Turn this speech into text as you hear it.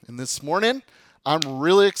And this morning, I'm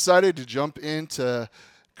really excited to jump into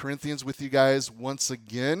Corinthians with you guys once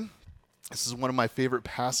again. This is one of my favorite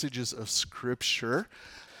passages of Scripture.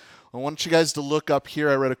 I want you guys to look up here.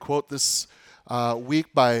 I read a quote this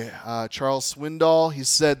week by Charles Swindoll. He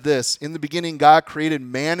said this: "In the beginning, God created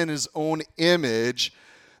man in his own image.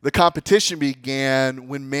 The competition began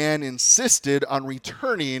when man insisted on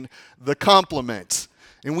returning the compliment."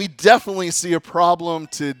 And we definitely see a problem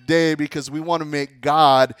today because we want to make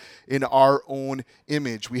God in our own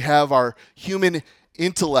image. We have our human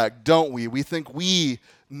intellect, don't we? We think we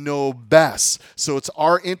know best. So it's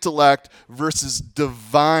our intellect versus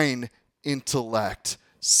divine intellect.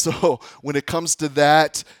 So when it comes to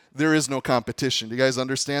that, there is no competition. Do you guys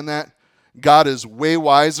understand that? God is way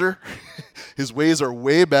wiser. His ways are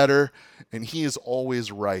way better, and he is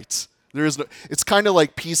always right. There is no, it's kind of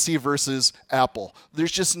like PC versus Apple.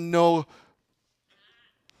 There's just no,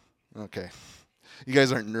 okay, you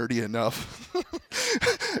guys aren't nerdy enough.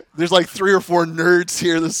 There's like 3 or 4 nerds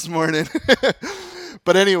here this morning.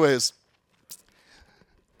 But anyways,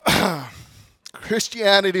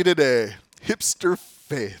 Christianity today, hipster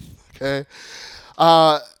faith, okay?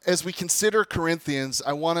 As we consider Corinthians,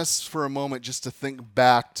 I want us for a moment just to think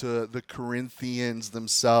back to the Corinthians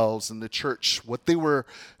themselves and the church, what they were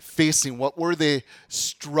facing, what were they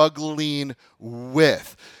struggling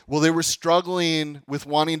with? Well, they were struggling with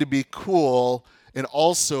wanting to be cool and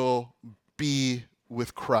also be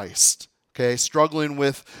with Christ, okay? Struggling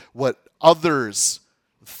with what others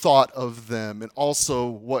thought of them and also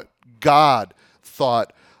what God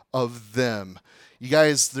thought of them. You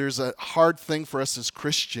guys, there's a hard thing for us as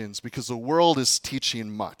Christians because the world is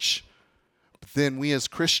teaching much. But then we as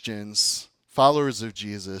Christians, followers of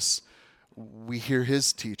Jesus, we hear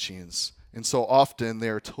his teachings. And so often they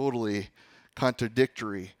are totally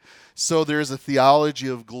contradictory. So there's a theology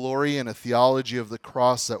of glory and a theology of the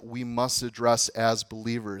cross that we must address as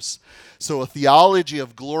believers. So a theology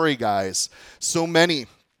of glory, guys. So many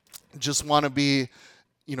just want to be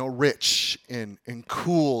rich and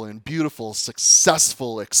cool and beautiful,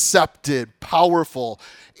 successful, accepted, powerful,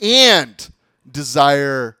 and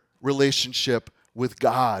desire relationship with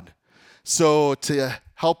God. So to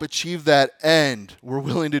help achieve that end, we're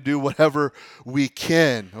willing to do whatever we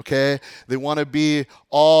can, okay? They want to be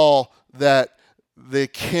all that they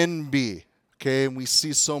can be, okay? And we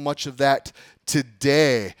see so much of that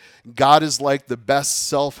today. God is like the best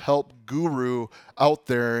self-help guru out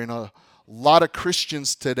there, and a lot of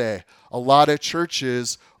Christians today, a lot of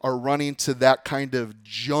churches are running to that kind of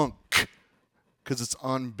junk because it's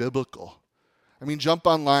unbiblical. I mean, jump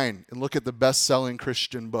online and look at the best-selling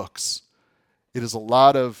Christian books. It is a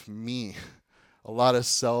lot of me, a lot of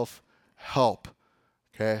self-help,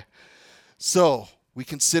 okay? So we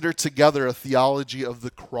consider together a theology of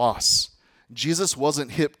the cross. Jesus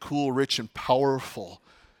wasn't hip, cool, rich, and powerful,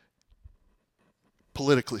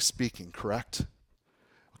 politically speaking, correct?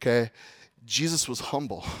 Okay? Jesus was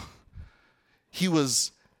humble. He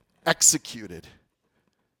was executed.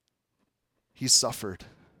 He suffered.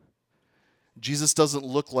 Jesus doesn't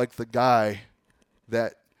look like the guy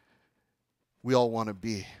that we all want to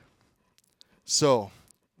be. So,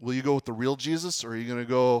 will you go with the real Jesus, or are you going to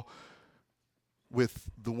go with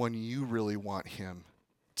the one you really want him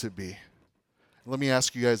to be? Let me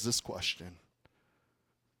ask you guys this question.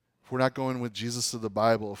 If we're not going with Jesus of the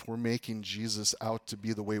Bible, if we're making Jesus out to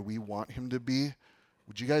be the way we want him to be,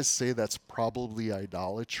 would you guys say that's probably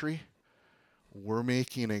idolatry? We're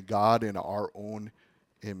making a God in our own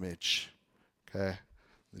image, okay?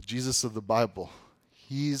 The Jesus of the Bible,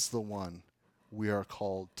 he's the one we are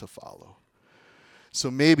called to follow. So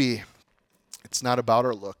maybe it's not about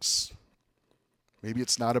our looks. Maybe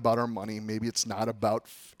it's not about our money. Maybe it's not about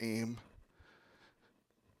fame.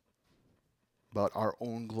 About our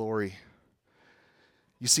own glory.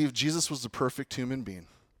 You see, if Jesus was the perfect human being,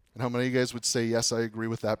 and how many of you guys would say, yes, I agree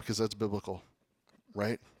with that because that's biblical,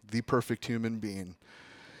 right? The perfect human being.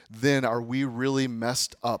 Then are we really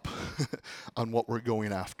messed up on what we're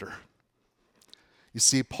going after? You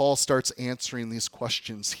see, Paul starts answering these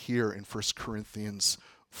questions here in 1 Corinthians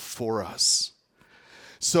for us.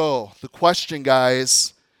 So the question,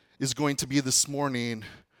 guys, is going to be this morning,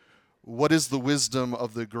 what is the wisdom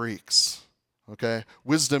of the Greeks? Okay,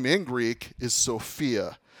 wisdom in Greek is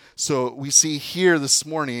Sophia. So we see here this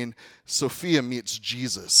morning, Sophia meets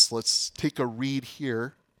Jesus. Let's take a read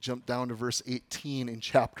here. Jump down to verse 18 in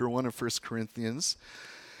chapter 1 of 1 Corinthians.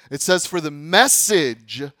 It says, "For the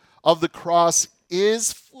message of the cross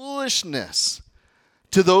is foolishness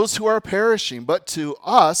to those who are perishing, but to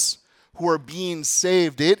us who are being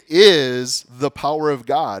saved, it is the power of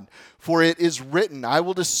God. For it is written, I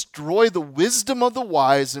will destroy the wisdom of the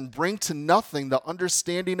wise and bring to nothing the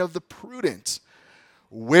understanding of the prudent.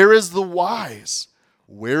 Where is the wise?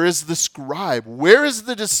 Where is the scribe? Where is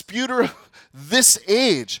the disputer of this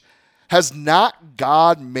age? Has not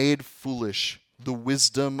God made foolish the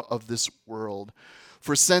wisdom of this world?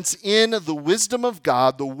 For since in the wisdom of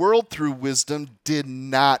God, the world through wisdom did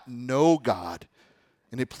not know God,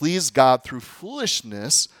 and it pleased God through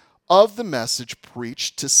foolishness of the message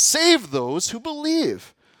preached to save those who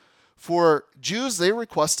believe. For Jews, they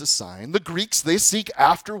request a sign. The Greeks, they seek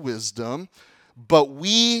after wisdom. But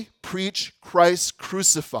we preach Christ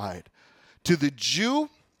crucified. To the Jew,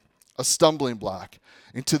 a stumbling block.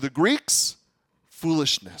 And to the Greeks,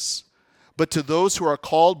 foolishness. But to those who are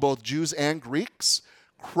called, both Jews and Greeks,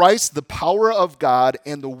 Christ, the power of God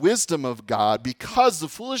and the wisdom of God, because the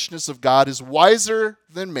foolishness of God is wiser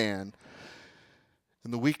than man,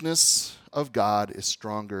 and the weakness of God is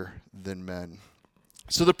stronger than men.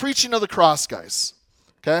 So the preaching of the cross, guys,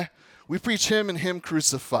 okay? We preach him and him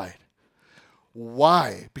crucified.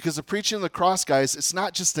 Why? Because the preaching of the cross, guys, it's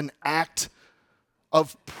not just an act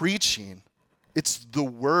of preaching. It's the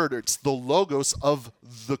word, it's the logos of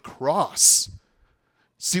the cross.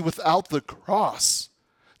 See, without the cross,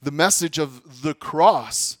 the message of the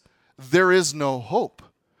cross, there is no hope.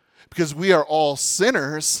 Because we are all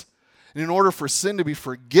sinners, and in order for sin to be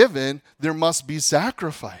forgiven, there must be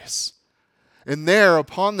sacrifice. And there,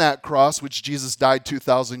 upon that cross, which Jesus died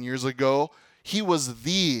 2,000 years ago, he was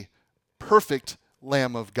the perfect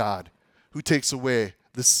Lamb of God who takes away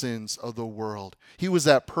the sins of the world. He was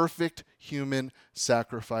that perfect human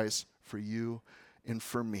sacrifice for you and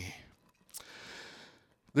for me.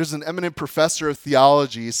 There's an eminent professor of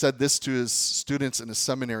theology. He said this to his students in a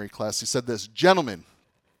seminary class. He said this, "Gentlemen,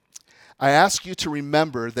 I ask you to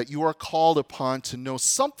remember that you are called upon to know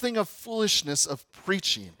something of foolishness of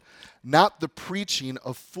preaching, not the preaching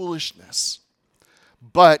of foolishness."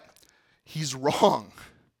 But he's wrong.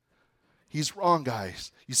 He's wrong,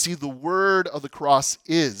 guys. You see, the word of the cross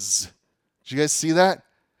is. Did you guys see that?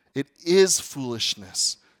 It is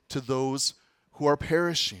foolishness to those who are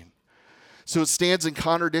perishing. So it stands in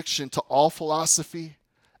contradiction to all philosophy,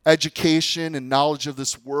 education, and knowledge of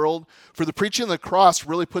this world. For the preaching of the cross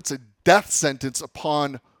really puts a death sentence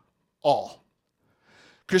upon all.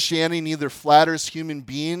 Christianity neither flatters human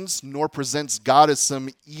beings nor presents God as some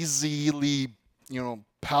easily,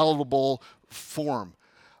 palatable form.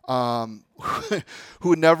 Who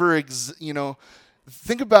would never,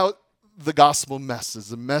 think about the gospel message,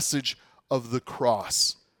 the message of the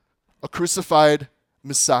cross. A crucified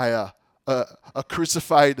Messiah, a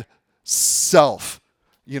crucified self,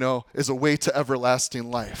 is a way to everlasting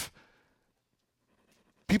life.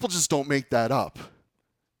 People just don't make that up.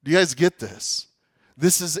 Do you guys get this?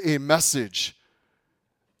 This is a message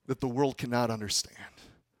that the world cannot understand.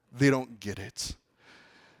 They don't get it.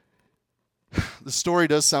 The story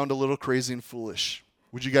does sound a little crazy and foolish.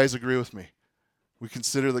 Would you guys agree with me? We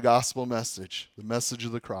consider the gospel message, the message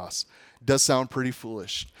of the cross. It does sound pretty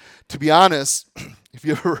foolish. To be honest, if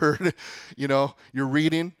you ever heard, you're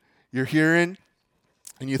reading, you're hearing,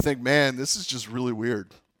 and you think, man, this is just really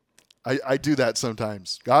weird. I do that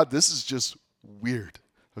sometimes. God, this is just weird,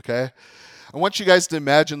 okay? I want you guys to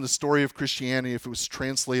imagine the story of Christianity if it was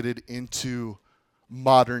translated into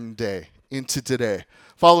modern day, into today.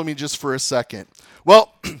 Follow me just for a second.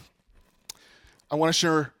 Well, I want to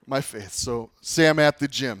share my faith. So say I'm at the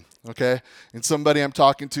gym, okay? And somebody I'm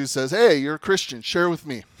talking to says, hey, you're a Christian. Share with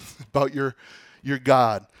me about your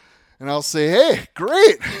God. And I'll say, hey,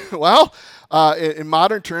 great. Well, in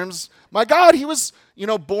modern terms, my God, he was,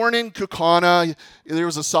 born in Kaukauna. There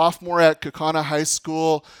was a sophomore at Kaukauna High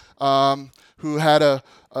School who had a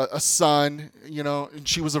son, and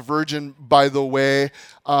she was a virgin, by the way.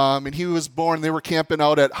 And he was born, they were camping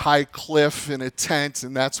out at High Cliff in a tent,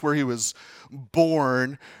 and that's where he was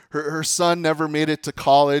born. Her son never made it to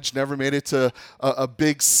college, never made it to a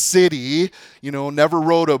big city, never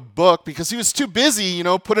wrote a book because he was too busy,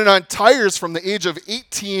 putting on tires from the age of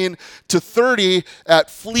 18 to 30 at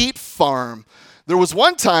Fleet Farm. There was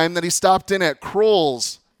one time that he stopped in at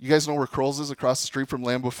Kroll's. You guys know where Kroll's is across the street from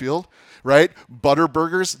Lambeau Field, right? Butter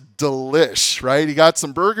burgers, delish, right? He got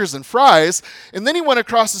some burgers and fries, and then he went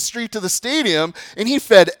across the street to the stadium, and he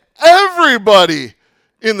fed everybody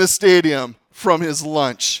in the stadium from his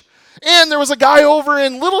lunch. And there was a guy over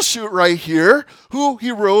in Little Chute right here who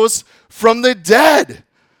he rose from the dead.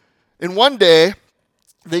 And one day,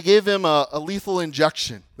 they gave him a lethal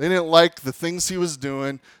injection. They didn't like the things he was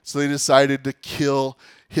doing, so they decided to kill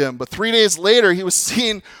him. But 3 days later, he was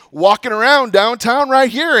seen walking around downtown right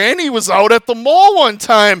here, and he was out at the mall one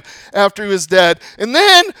time after he was dead. And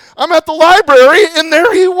then I'm at the library, and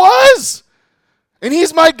there he was. And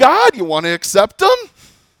he's my God. You want to accept him?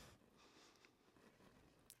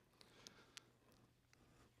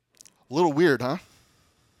 A little weird, huh?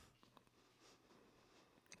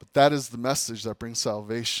 But that is the message that brings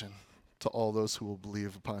salvation to all those who will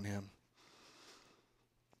believe upon him.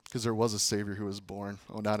 Because there was a Savior who was born,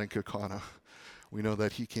 not in Kaukauna. We know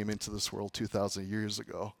that he came into this world 2,000 years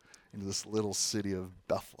ago, into this little city of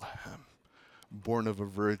Bethlehem, born of a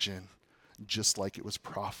virgin, just like it was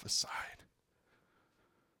prophesied.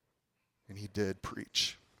 And he did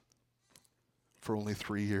preach for only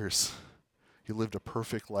 3 years. He lived a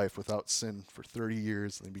perfect life without sin for 30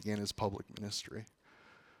 years, and he began his public ministry,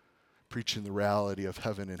 preaching the reality of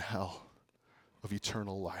heaven and hell, of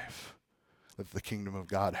eternal life, that the kingdom of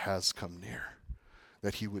God has come near,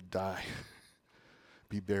 that he would die,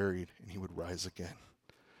 be buried, and he would rise again,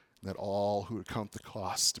 and that all who would count the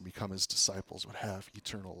cost to become his disciples would have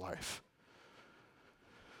eternal life.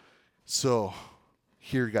 So,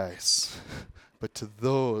 here, guys, but to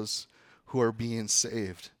those who are being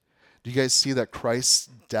saved, do you guys see that Christ's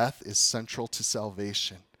death is central to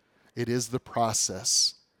salvation? It is the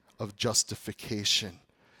process of justification.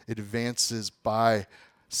 It advances by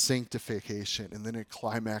sanctification, and then it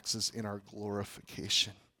climaxes in our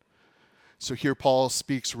glorification. So here Paul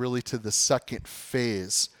speaks really to the second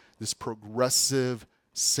phase, this progressive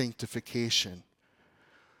sanctification,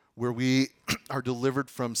 where we are delivered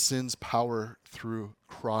from sin's power through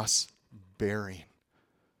cross bearing.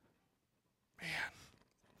 Man,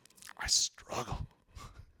 I struggle.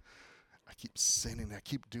 I keep sinning. I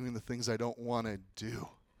keep doing the things I don't want to do.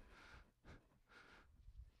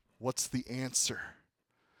 What's the answer?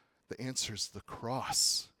 The answer is the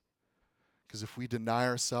cross. Because if we deny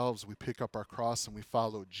ourselves, we pick up our cross and we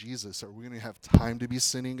follow Jesus, are we going to have time to be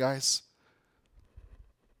sinning, guys?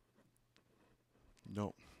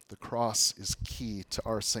 No. The cross is key to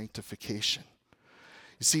our sanctification.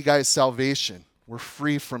 You see, guys, salvation. We're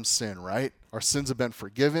free from sin, right? Our sins have been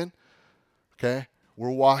forgiven. Okay?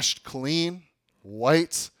 We're washed clean,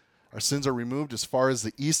 white. Our sins are removed as far as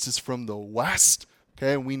the east is from the west.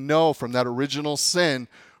 Okay? And we know from that original sin,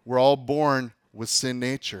 we're all born with sin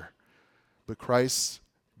nature. But Christ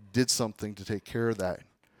did something to take care of that.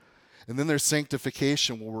 And then there's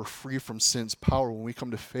sanctification, where we're free from sin's power. When we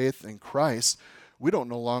come to faith in Christ, we don't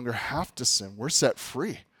no longer have to sin. We're set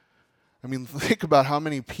free. I mean, think about how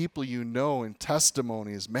many people you know in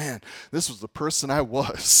testimonies. Man, this was the person I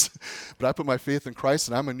was. But I put my faith in Christ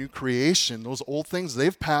and I'm a new creation. Those old things,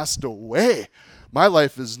 they've passed away. My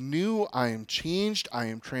life is new. I am changed. I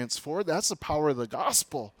am transformed. That's the power of the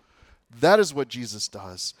gospel. That is what Jesus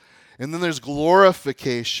does. And then there's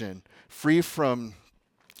glorification, free from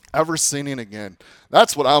ever sinning again.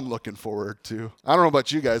 That's what I'm looking forward to. I don't know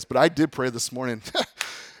about you guys, but I did pray this morning.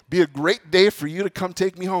 Be a great day for you to come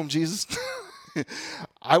take me home, Jesus.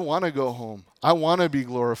 I want to go home. I want to be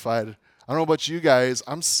glorified. I don't know about you guys.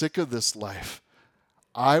 I'm sick of this life.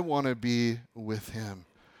 I want to be with him.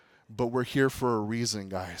 But we're here for a reason,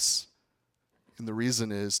 guys. And the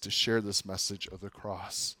reason is to share this message of the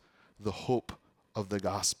cross, the hope of the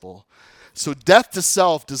gospel. So death to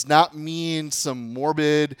self does not mean some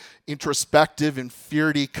morbid, introspective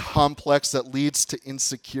inferiority complex that leads to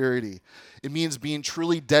insecurity. It means being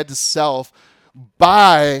truly dead to self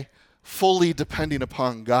by fully depending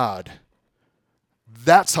upon God.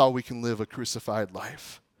 That's how we can live a crucified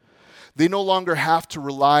life. They no longer have to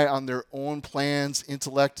rely on their own plans,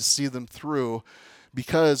 intellect to see them through,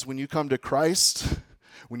 because when you come to Christ,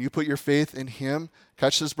 when you put your faith in him,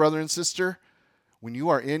 catch this, brother and sister, when you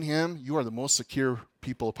are in him, you are the most secure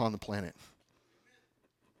people upon the planet.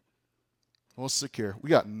 Most secure. We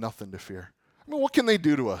got nothing to fear. I mean, what can they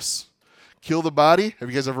do to us? Kill the body? Have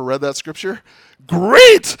you guys ever read that scripture?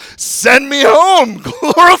 Great! Send me home!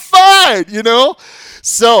 Glorified! You know?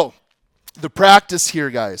 So, the practice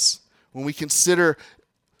here, guys, when we consider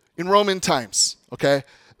in Roman times, okay,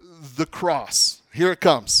 the cross. Here it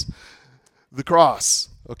comes. The cross,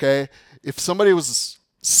 okay? If somebody was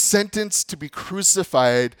sentenced to be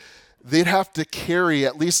crucified, they'd have to carry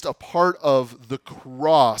at least a part of the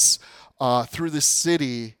cross through the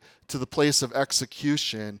city to the place of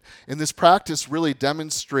execution. And this practice really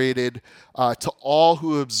demonstrated to all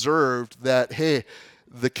who observed that, hey,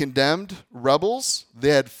 the condemned rebels, they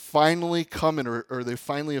had finally come in, or they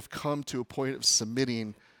finally have come to a point of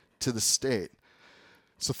submitting to the state.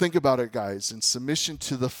 So think about it, guys. In submission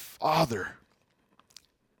to the Father,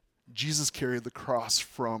 Jesus carried the cross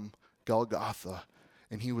from Golgotha,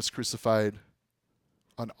 and he was crucified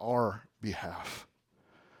on our behalf.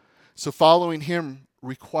 So following him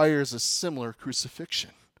requires a similar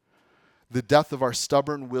crucifixion. The death of our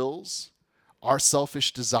stubborn wills, our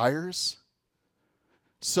selfish desires.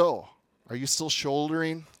 So, are you still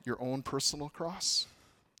shouldering your own personal cross?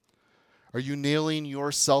 Are you nailing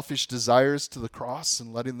your selfish desires to the cross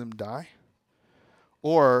and letting them die?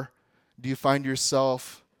 Or do you find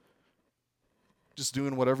yourself just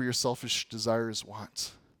doing whatever your selfish desires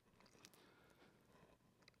want?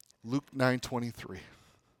 Luke 9:23.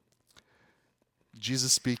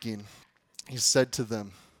 Jesus speaking, he said to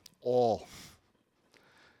them all,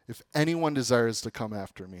 if anyone desires to come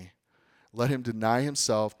after me, let him deny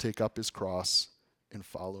himself, take up his cross, and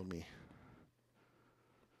follow me.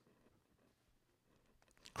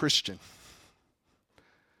 Christian,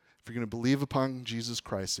 if you're going to believe upon Jesus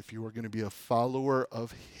Christ, if you are going to be a follower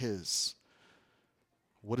of his,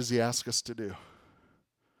 what does he ask us to do?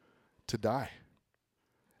 To die.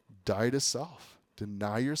 Die to self.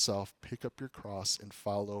 Deny yourself, pick up your cross, and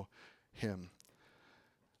follow him.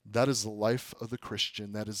 That is the life of the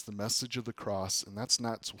Christian. That is the message of the cross, and that's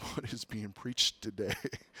not what is being preached today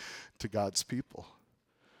to God's people.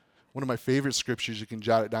 One of my favorite scriptures, you can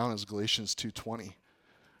jot it down, is Galatians 2:20.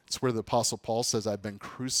 It's where the Apostle Paul says, I've been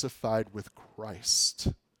crucified with Christ.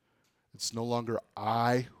 It's no longer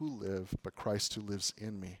I who live, but Christ who lives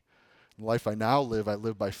in me. The life I now live, I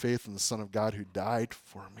live by faith in the Son of God who died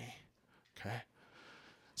for me. Okay?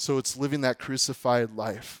 So it's living that crucified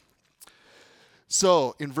life.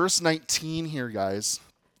 So in verse 19 here, guys,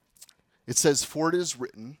 it says, for it is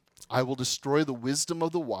written, I will destroy the wisdom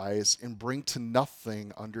of the wise and bring to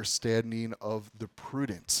nothing understanding of the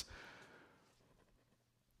prudent.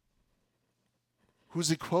 Who's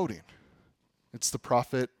he quoting? It's the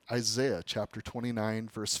prophet Isaiah, chapter 29,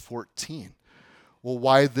 verse 14. Well,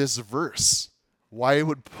 why this verse? Why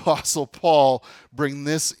would Apostle Paul bring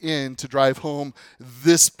this in to drive home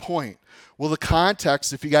this point? Well, the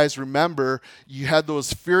context, if you guys remember, you had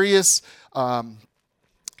those furious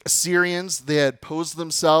Assyrians. They had posed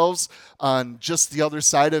themselves on just the other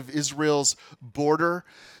side of Israel's border.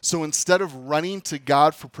 So instead of running to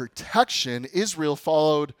God for protection, Israel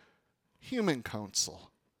followed human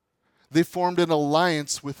counsel. They formed an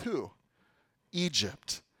alliance with who?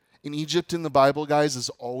 Egypt. And Egypt in the Bible, guys, is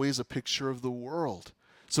always a picture of the world.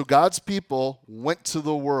 So God's people went to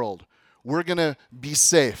the world. We're going to be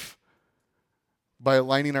safe by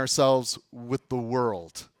aligning ourselves with the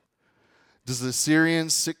world. Does the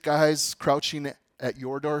Assyrians sit, guys, crouching at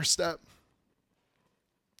your doorstep?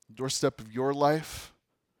 Doorstep of your life?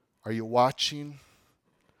 Are you watching?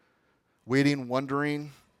 Waiting,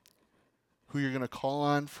 wondering who you're going to call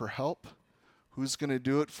on for help? Who's going to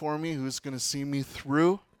do it for me? Who's going to see me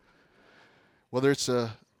through? Whether it's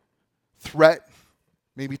a threat,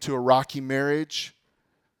 maybe to a rocky marriage,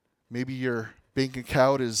 maybe your bank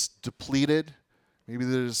account is depleted, maybe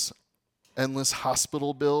there's endless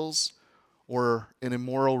hospital bills, or an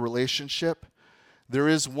immoral relationship, there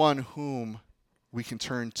is one whom we can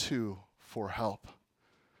turn to for help.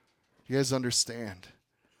 You guys understand?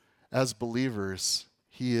 As believers,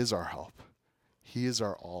 he is our help. He is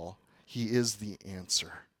our all. He is the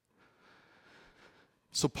answer.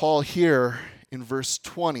 So Paul here in verse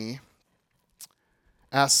 20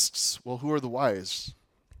 asks, well, who are the wise,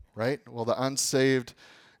 right? Well, the unsaved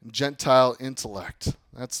Gentile intellect.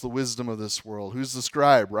 That's the wisdom of this world. Who's the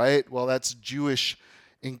scribe, right? Well, that's Jewish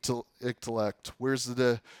intellect. Where's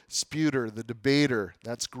the disputer, the debater?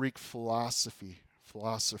 That's Greek philosophy,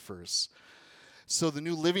 philosophers. So the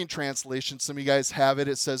New Living Translation, some of you guys have it.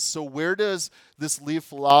 It says, so where does this leave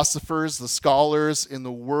philosophers, the scholars, in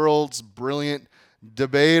the world's brilliant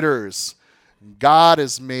debaters? God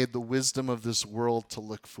has made the wisdom of this world to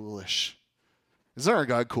look foolish. Isn't our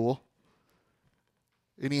God cool?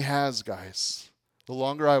 And he has, guys. The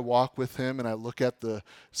longer I walk with him and I look at the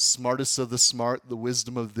smartest of the smart, the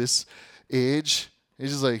wisdom of this age,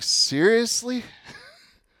 he's just like, seriously?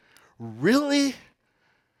 Really?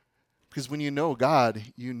 Because when you know God,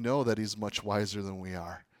 you know that he's much wiser than we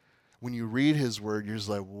are. When you read his word, you're just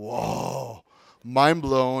like, whoa, mind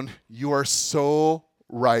blown. You are so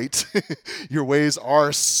right. Your ways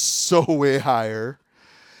are so way higher.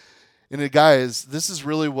 And guys, this is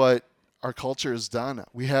really what our culture has done.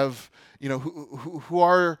 We have, who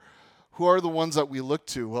are the ones that we look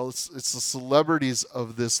to? Well, it's the celebrities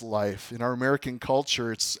of this life. In our American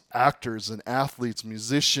culture, it's actors and athletes,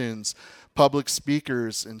 musicians, public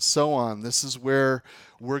speakers, and so on. This is where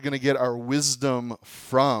we're going to get our wisdom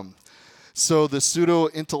from. So the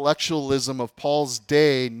pseudo-intellectualism of Paul's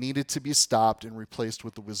day needed to be stopped and replaced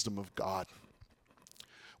with the wisdom of God.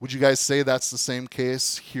 Would you guys say that's the same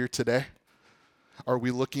case here today? Are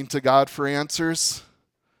we looking to God for answers?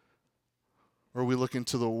 Or are we looking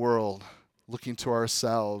to the world, looking to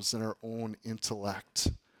ourselves and our own intellect?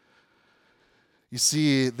 You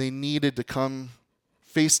see, they needed to come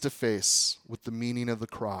face to face with the meaning of the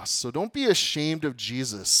cross. So don't be ashamed of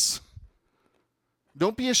Jesus.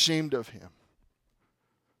 Don't be ashamed of him.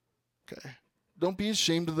 Okay? Don't be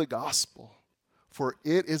ashamed of the gospel, for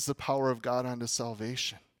it is the power of God unto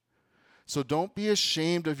salvation. So don't be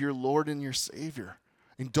ashamed of your Lord and your Savior.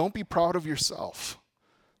 And don't be proud of yourself.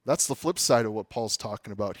 That's the flip side of what Paul's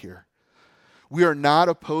talking about here. We are not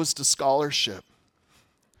opposed to scholarship,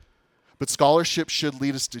 but scholarship should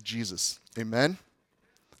lead us to Jesus. Amen?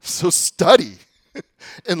 So study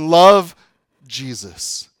and love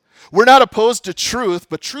Jesus. We're not opposed to truth,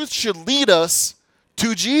 but truth should lead us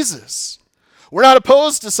to Jesus. We're not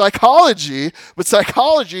opposed to psychology, but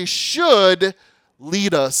psychology should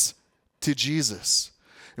lead us to Jesus.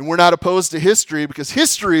 And we're not opposed to history because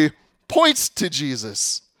history points to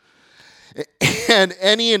Jesus. And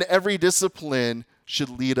any and every discipline should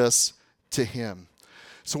lead us to him.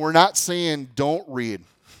 So we're not saying don't read.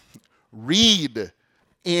 Read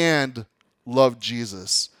and love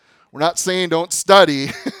Jesus. We're not saying don't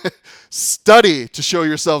study. Study to show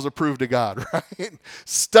yourselves approved to God, right?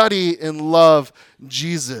 Study and love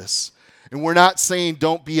Jesus. And we're not saying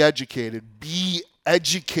don't be educated. Be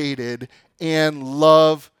educated and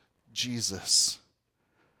love Jesus.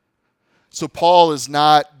 So Paul is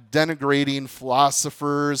not denigrating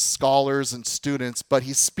philosophers, scholars, and students, but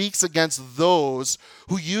he speaks against those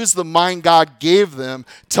who use the mind God gave them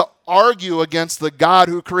to argue against the God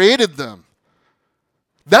who created them.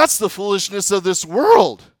 That's the foolishness of this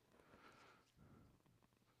world.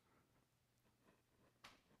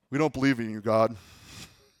 We don't believe in you, God.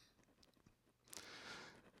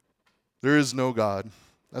 There is no God.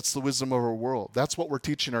 That's the wisdom of our world. That's what we're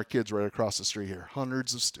teaching our kids right across the street here.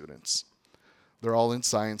 Hundreds of students. They're all in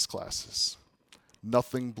science classes.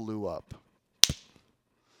 Nothing blew up.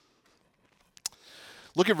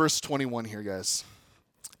 Look at verse 21 here, guys.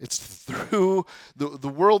 It's through the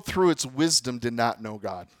world through its wisdom did not know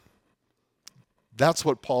God. That's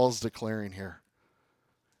what Paul's declaring here.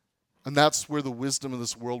 And that's where the wisdom of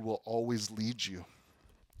this world will always lead you.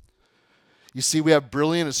 You see, we have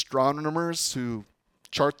brilliant astronomers who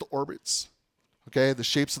chart the orbits, okay, the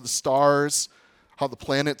shapes of the stars, how the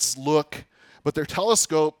planets look, but their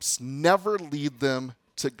telescopes never lead them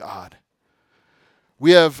to God.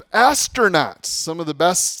 We have astronauts, some of the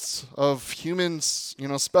best of humans,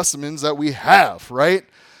 specimens that we have, right?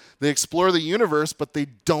 They explore the universe, but they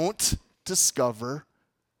don't discover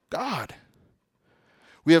God.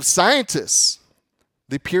 We have scientists.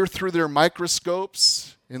 They peer through their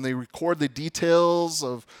microscopes and they record the details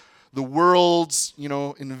of the world's,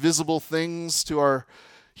 invisible things to our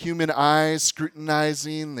human eyes,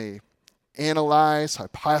 scrutinizing. They analyze,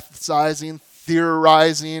 hypothesizing,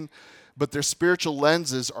 theorizing, but their spiritual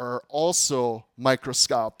lenses are also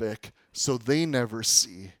microscopic, so they never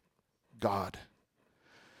see God.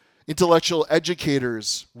 Intellectual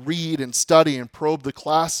educators read and study and probe the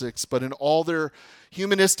classics, but in all their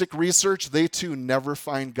humanistic research, they too never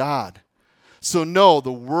find God. So no,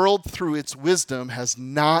 the world through its wisdom has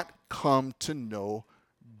not come to know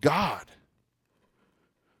God.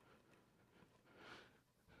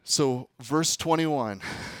 So verse 21,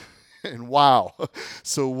 and wow.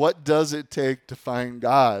 So what does it take to find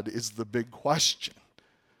God is the big question.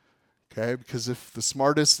 Okay, because if the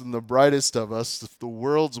smartest and the brightest of us, if the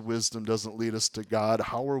world's wisdom doesn't lead us to God,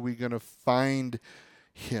 how are we going to find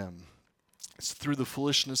him? It's through the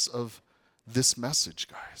foolishness of this message,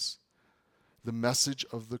 guys. The message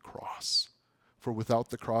of the cross. For without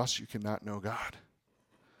the cross, you cannot know God.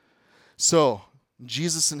 So,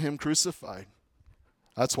 Jesus and him crucified.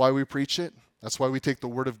 That's why we preach it. That's why we take the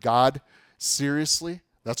word of God seriously.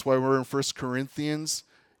 That's why we're in 1 Corinthians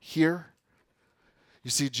here.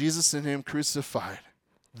 You see, Jesus and him crucified.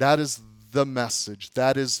 That is the message.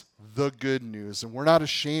 That is the good news. And we're not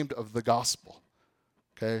ashamed of the gospel.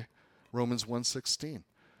 Okay? Romans 1:16.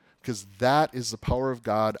 Because that is the power of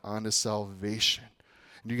God unto salvation.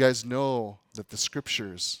 And you guys know that the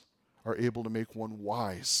scriptures are able to make one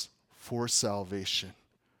wise for salvation.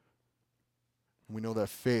 And we know that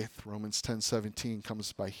faith, Romans 10:17,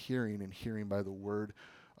 comes by hearing, and hearing by the word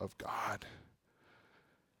of God.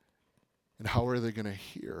 And how are they going to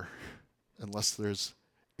hear unless there's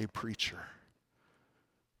a preacher?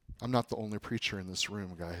 I'm not the only preacher in this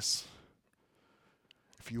room, guys.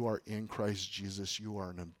 If you are in Christ Jesus, you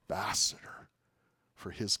are an ambassador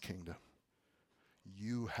for his kingdom.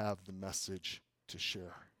 You have the message to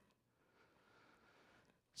share.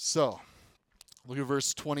 So, look at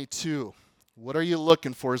verse 22. What are you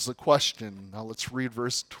looking for is the question. Now let's read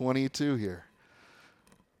verse 22 here.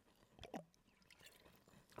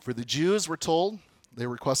 For the Jews were told, they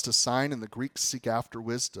request a sign, and the Greeks seek after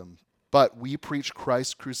wisdom. But we preach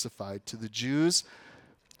Christ crucified. To the Jews,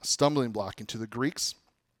 a stumbling block, and to the Greeks,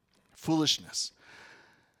 foolishness.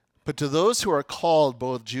 But to those who are called,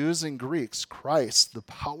 both Jews and Greeks, Christ, the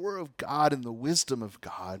power of God and the wisdom of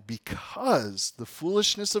God, because the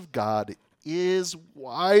foolishness of God is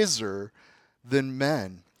wiser than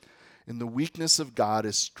men, and the weakness of God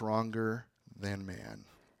is stronger than man.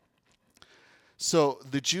 So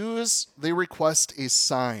the Jews, they request a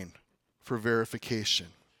sign for verification.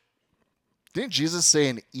 Didn't Jesus say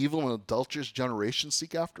an evil and adulterous generation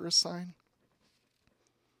seek after a sign?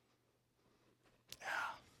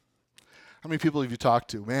 How many people have you talked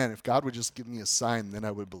to? Man, if God would just give me a sign, then I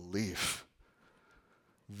would believe.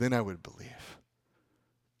 Then I would believe.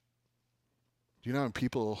 Do you know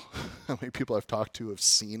how many people I've talked to have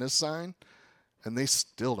seen a sign and they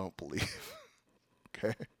still don't believe?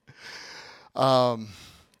 Okay.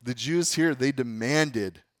 The Jews here, they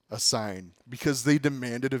demanded a sign because they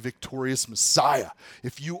demanded a victorious Messiah.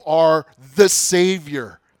 If you are the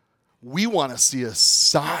Savior, we want to see a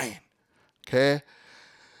sign. Okay.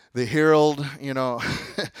 The herald,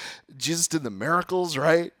 Jesus did the miracles,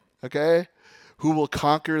 right? Okay. Who will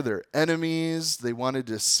conquer their enemies. They wanted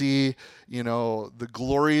to see, the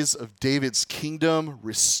glories of David's kingdom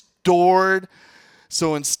restored.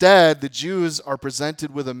 So instead, the Jews are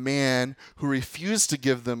presented with a man who refused to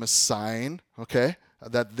give them a sign, okay,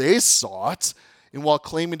 that they sought, and while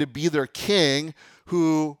claiming to be their king,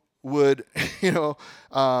 who would,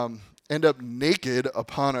 end up naked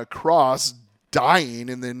upon a cross, dying,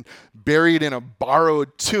 and then buried in a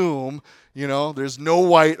borrowed tomb. There's no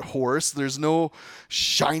white horse. There's no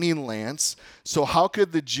shining lance. So how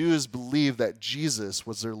could the Jews believe that Jesus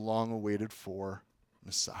was their long-awaited for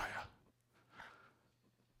Messiah?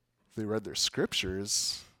 If they read their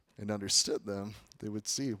scriptures and understood them, they would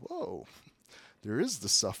see, whoa, there is the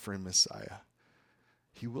suffering Messiah.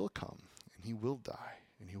 He will come, and he will die,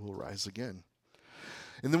 and he will rise again.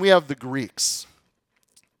 And then we have the Greeks.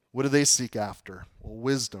 What do they seek after? Well,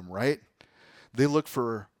 wisdom, right? They look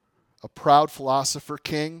for a proud philosopher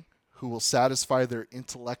king who will satisfy their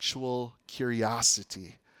intellectual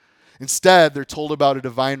curiosity. Instead, they're told about a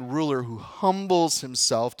divine ruler who humbles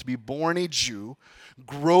himself to be born a Jew,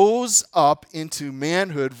 grows up into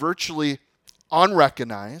manhood virtually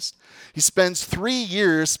unrecognized. He spends 3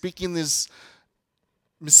 years speaking these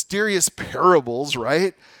mysterious parables,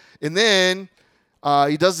 right? And then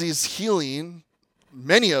he does these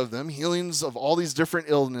many of them, healings of all these different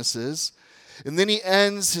illnesses. And then he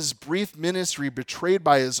ends his brief ministry betrayed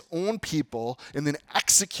by his own people and then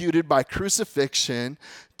executed by crucifixion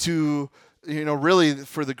to, really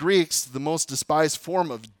for the Greeks, the most despised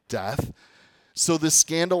form of death. So this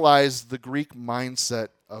scandalized the Greek mindset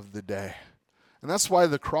of the day. And that's why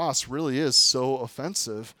the cross really is so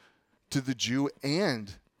offensive to the Jew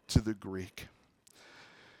and to the Greek.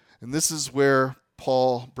 And this is where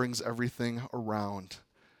Paul brings everything around.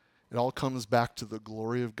 It all comes back to the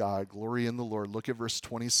glory of God, glory in the Lord. Look at verse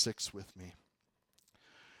 26 with me.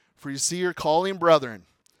 For you see your calling, brethren,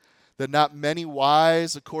 that not many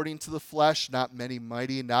wise according to the flesh, not many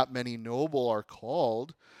mighty, not many noble are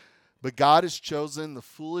called, but God has chosen the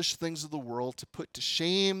foolish things of the world to put to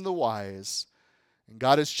shame the wise, and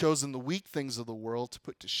God has chosen the weak things of the world to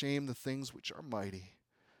put to shame the things which are mighty.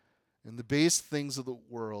 And the base things of the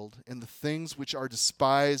world and the things which are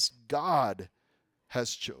despised, God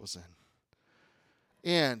has chosen.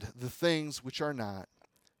 And the things which are not,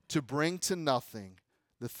 to bring to nothing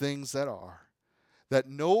the things that are, that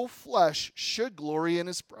no flesh should glory in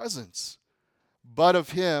his presence. But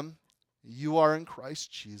of him you are in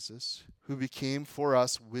Christ Jesus, who became for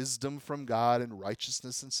us wisdom from God and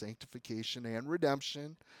righteousness and sanctification and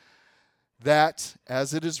redemption, that,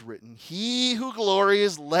 as it is written, he who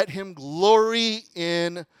glories, let him glory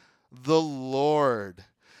in the Lord.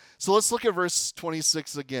 So let's look at verse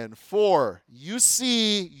 26 again. For you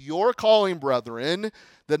see your calling, brethren,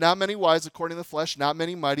 that not many wise according to the flesh, not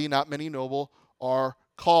many mighty, not many noble are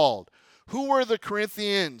called. Who were the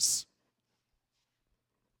Corinthians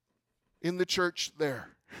in the church there?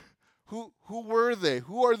 Who were they?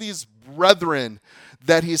 Who are these brethren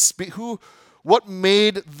that he's speaking? What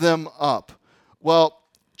made them up? Well,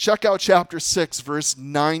 check out chapter 6, verse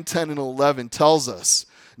 9, 10, and 11 tells us,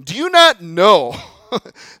 do you not know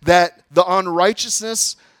that the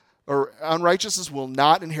unrighteousness will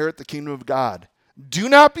not inherit the kingdom of God. Do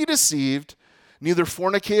not be deceived, neither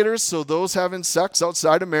fornicators, so those having sex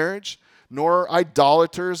outside of marriage, nor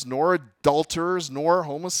idolaters, nor adulterers, nor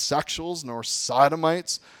homosexuals, nor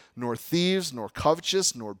sodomites, nor thieves, nor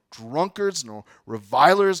covetous, nor drunkards, nor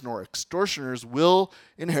revilers, nor extortioners will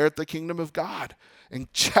inherit the kingdom of God.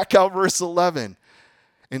 And check out verse 11.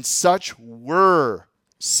 And such were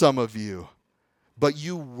some of you, but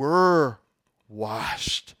you were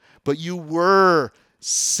washed, but you were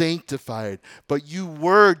sanctified, but you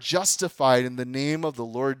were justified in the name of the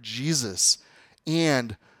Lord Jesus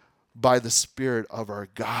and by the Spirit of our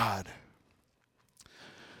God.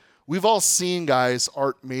 We've all seen, guys,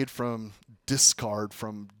 art made from discard,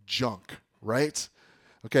 from junk, right?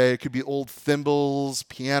 Okay, it could be old thimbles,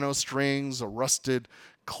 piano strings, a rusted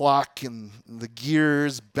clock and the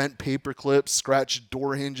gears, bent paper clips, scratched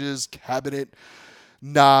door hinges, cabinet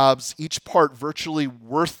knobs, each part virtually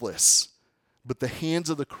worthless. But the hands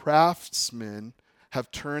of the craftsmen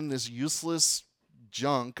have turned this useless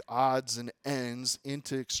junk, odds and ends,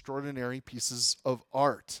 into extraordinary pieces of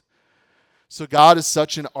art. So God is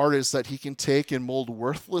such an artist that he can take and mold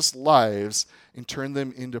worthless lives and turn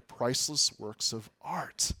them into priceless works of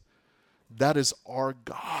art. That is our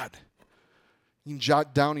God. You can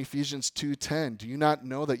jot down Ephesians 2:10. Do you not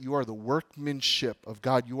know that you are the workmanship of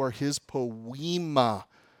God? You are his poema.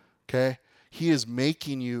 Okay? He is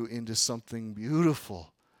making you into something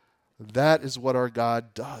beautiful. That is what our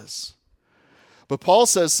God does. But Paul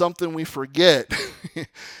says something we forget,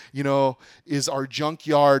 is our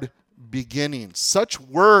junkyard beginnings. Such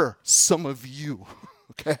were some of you,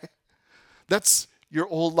 okay? That's your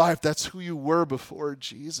old life. That's who you were before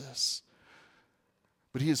Jesus.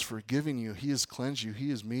 But he has forgiven you. He has cleansed you. He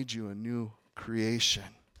has made you a new creation.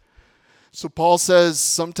 So Paul says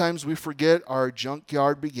sometimes we forget our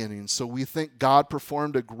junkyard beginnings. So we think God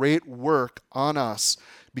performed a great work on us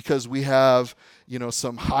because we have,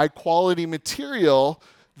 some high quality material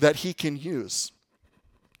that he can use.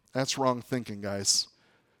 That's wrong thinking, guys.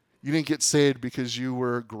 You didn't get saved because you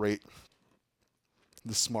were great,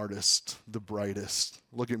 the smartest, the brightest.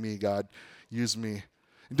 Look at me, God. Use me.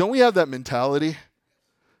 Don't we have that mentality?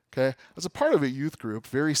 Okay. As a part of a youth group,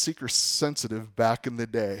 very seeker sensitive back in the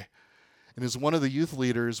day. And as one of the youth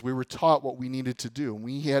leaders, we were taught what we needed to do. And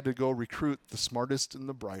we had to go recruit the smartest and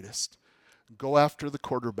the brightest. Go after the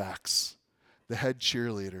quarterbacks, the head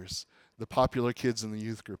cheerleaders, the popular kids in the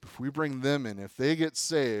youth group. If we bring them in, if they get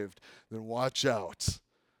saved, then watch out.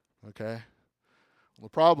 Okay? Well, the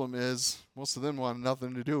problem is most of them want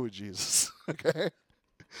nothing to do with Jesus. Okay?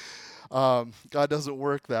 God doesn't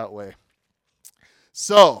work that way.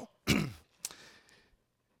 So,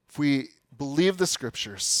 if we believe the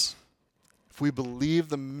scriptures, if we believe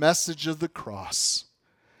the message of the cross,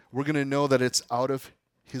 we're going to know that it's out of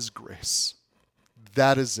his grace.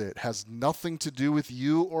 That is it. It has nothing to do with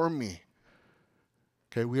you or me.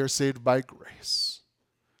 Okay, we are saved by grace.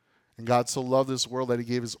 And God so loved this world that he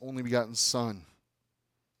gave his only begotten Son.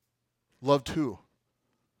 Loved who?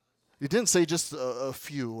 He didn't say just a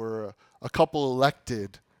few or a couple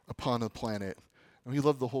elected upon the planet. And he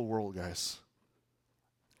loved the whole world, guys.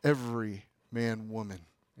 Every man, woman,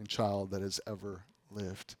 and child that has ever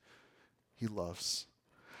lived, he loves.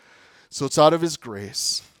 So it's out of his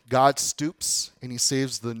grace. God stoops and he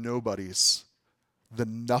saves the nobodies, the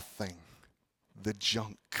nothing, the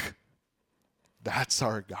junk. That's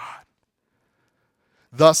our God.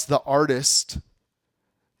 Thus, the artist,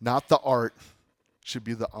 not the art, should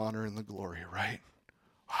be the honor and the glory, right?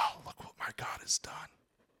 Wow, look what my God has done.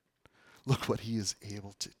 Look what he is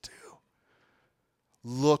able to do.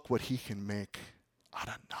 Look what he can make out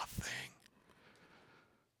of nothing.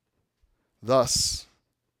 Thus,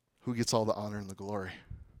 who gets all the honor and the glory?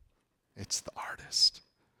 It's the artist.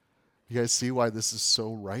 You guys see why this is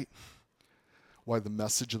so right? Why the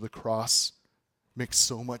message of the cross makes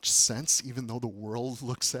so much sense, even though the world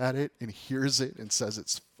looks at it and hears it and says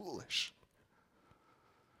it's foolish.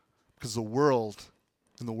 Because the world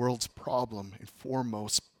and the world's problem, and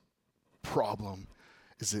foremost problem,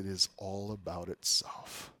 is it is all about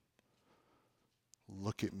itself.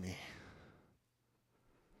 Look at me.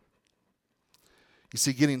 You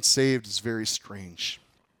see, getting saved is very strange.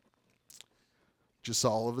 Just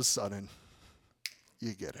all of a sudden,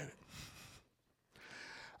 you get it.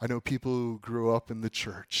 I know people who grew up in the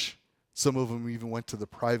church. Some of them even went to the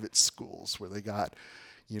private schools where they got,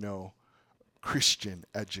 Christian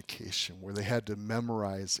education, where they had to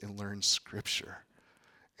memorize and learn scripture.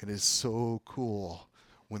 It is so cool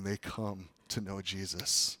when they come to know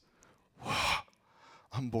Jesus. Wow,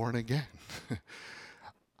 I'm born again.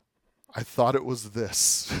 I thought it was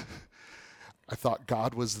this. I thought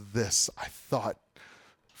God was this. I thought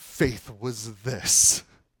faith was this.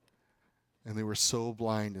 And they were so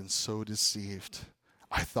blind and so deceived.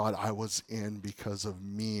 I thought I was in because of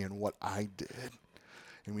me and what I did.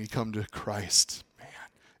 And when you come to Christ, man,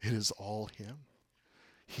 it is all him.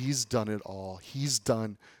 He's done it all. He's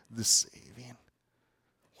done the saving.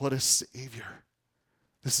 What a Savior.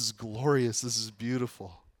 This is glorious. This is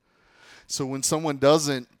beautiful. So when someone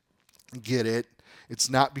doesn't get it, it's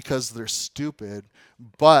not because they're stupid,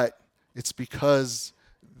 but it's because,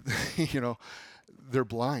 they're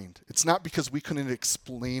blind. It's not because we couldn't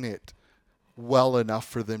explain it well enough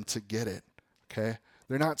for them to get it, okay?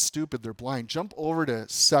 They're not stupid, they're blind. Jump over to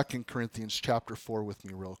 2 Corinthians chapter 4 with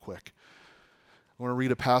me real quick. I want to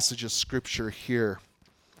read a passage of scripture here.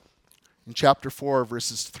 In chapter 4,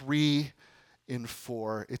 verses 3 and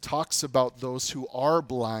 4, it talks about those who are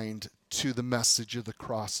blind to the message of the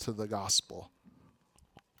cross, to the gospel.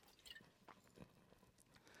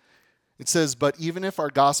 It says, but even if our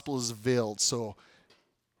gospel is veiled, so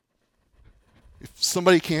if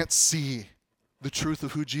somebody can't see the truth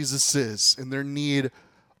of who Jesus is and their need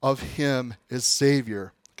of him as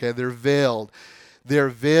Savior, okay, they're veiled. They're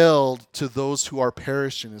veiled to those who are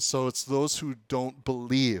perishing. And so it's those who don't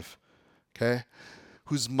believe, okay,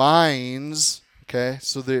 whose minds, okay,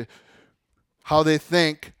 so how they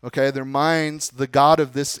think, okay, their minds, the God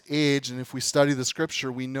of this age, and if we study the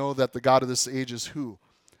scripture, we know that the God of this age is who?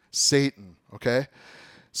 Satan, okay?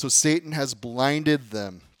 So Satan has blinded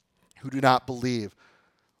them who do not believe,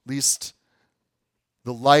 lest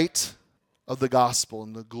the light of the gospel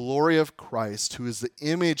and the glory of Christ, who is the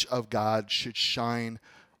image of God, should shine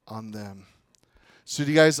on them. So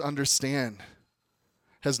do you guys understand?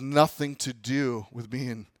 Has nothing to do with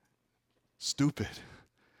being stupid.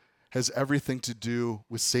 Has everything to do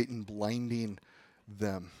with Satan blinding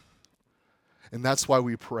them. And that's why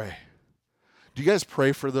we pray. Do you guys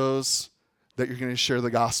pray for those that you're going to share the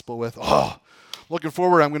gospel with? Oh, looking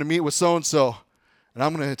forward, I'm going to meet with so-and-so, and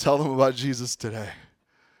I'm going to tell them about Jesus today.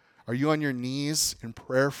 Are you on your knees in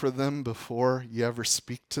prayer for them before you ever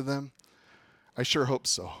speak to them? I sure hope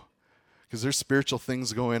so, because there's spiritual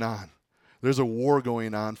things going on. There's a war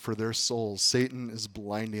going on for their souls. Satan is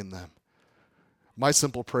blinding them. My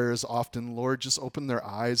simple prayer is often, Lord, just open their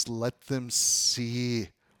eyes, let them see.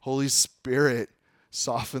 Holy Spirit,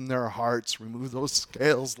 soften their hearts, remove those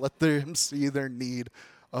scales, let them see their need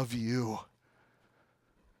of you.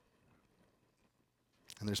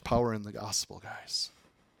 And there's power in the gospel, guys.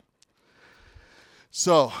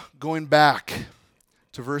 So, going back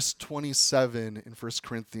to verse 27 in 1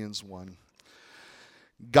 Corinthians 1.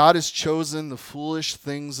 God has chosen the foolish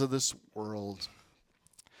things of this world.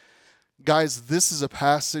 Guys, this is a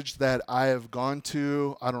passage that I have gone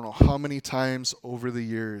to, I don't know how many times over the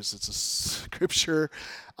years. It's a scripture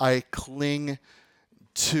I cling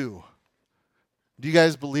to. Do you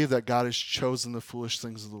guys believe that God has chosen the foolish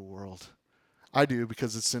things of the world? I do,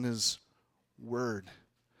 because it's in his word.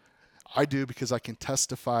 I do because I can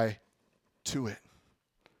testify to it.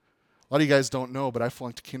 A lot of you guys don't know, but I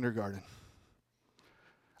flunked kindergarten.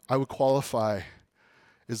 I would qualify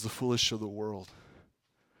as the foolish of the world.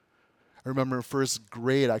 I remember in first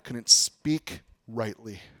grade, I couldn't speak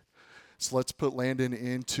rightly. So let's put Landon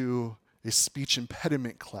into a speech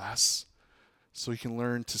impediment class so he can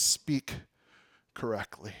learn to speak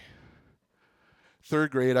correctly.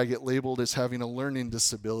 Third grade, I get labeled as having a learning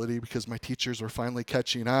disability because my teachers were finally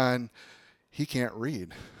catching on. He can't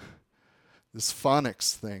read. This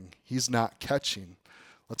phonics thing, he's not catching.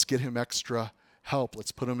 Let's get him extra help.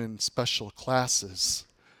 Let's put him in special classes.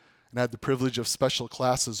 And I had the privilege of special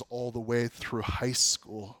classes all the way through high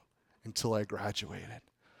school until I graduated.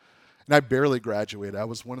 And I barely graduated. I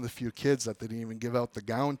was one of the few kids that they didn't even give out the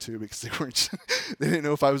gown to because they didn't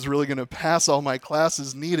know if I was really going to pass all my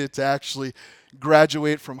classes needed to actually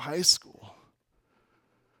graduate from high school.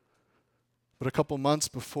 But a couple months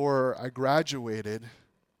before I graduated,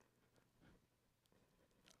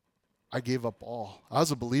 I gave up all. I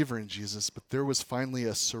was a believer in Jesus, but there was finally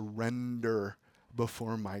a surrender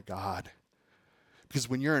before my God. Because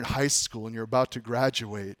when you're in high school and you're about to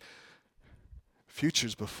graduate,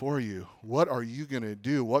 future's before you. What are you going to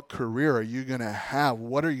do? What career are you going to have?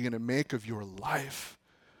 What are you going to make of your life?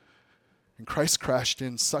 And Christ crashed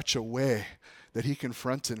in such a way that he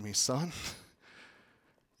confronted me, son,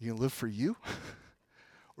 you going to live for you?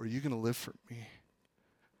 Or are you going to live for me?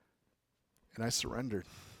 And I surrendered.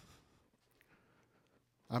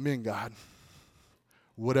 I'm in, God.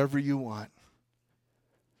 Whatever you want.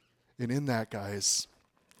 And in that, guys,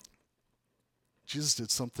 Jesus did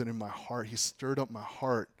something in my heart. He stirred up my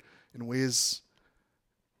heart in ways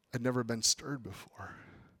I'd never been stirred before.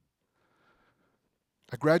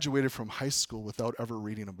 I graduated from high school without ever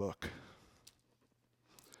reading a book.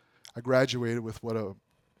 I graduated with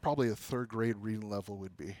probably a third grade reading level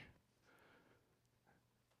would be.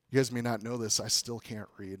 You guys may not know this, I still can't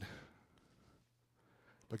read.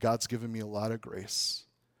 But God's given me a lot of grace.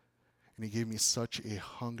 And he gave me such a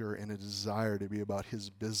hunger and a desire to be about his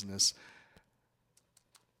business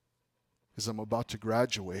as I'm about to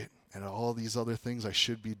graduate and all these other things I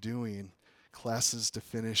should be doing, classes to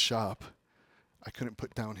finish up. I couldn't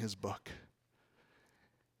put down his book.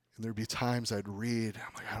 And there'd be times I'd read,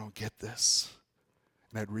 I'm like, I don't get this.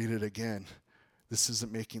 And I'd read it again. This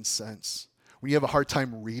isn't making sense. When you have a hard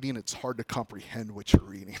time reading, it's hard to comprehend what you're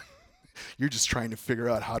reading. You're just trying to figure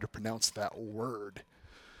out how to pronounce that word.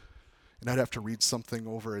 And I'd have to read something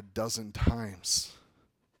over a dozen times.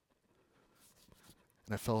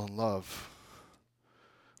 And I fell in love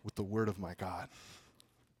with the Word of my God.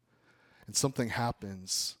 And something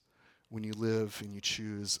happens when you live and you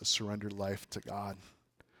choose a surrendered life to God.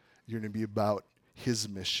 You're going to be about his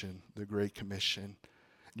mission, the Great Commission.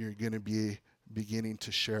 And you're going to be beginning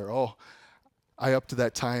to share. I up to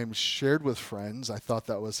that time shared with friends. I thought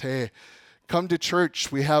that was, hey, come to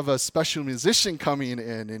church. We have a special musician coming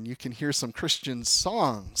in and you can hear some Christian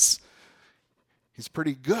songs. He's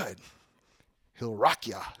pretty good. He'll rock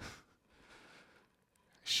ya. I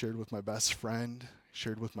shared with my best friend,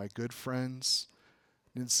 shared with my good friends.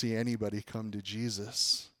 Didn't see anybody come to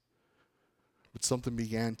Jesus. But something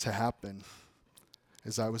began to happen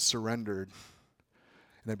as I was surrendered.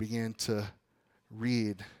 And I began to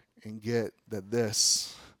read and get that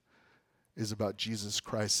this is about Jesus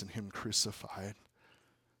Christ and him crucified.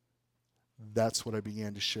 That's what I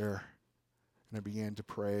began to share. And I began to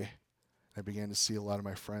pray. I began to see a lot of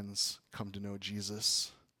my friends come to know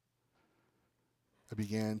Jesus. I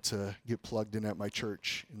began to get plugged in at my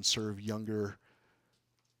church and serve younger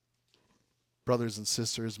brothers and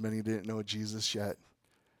sisters. Many didn't know Jesus yet.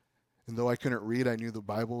 And though I couldn't read, I knew the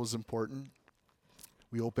Bible was important.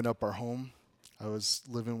 We opened up our home. I was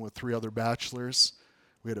living with 3 other bachelors.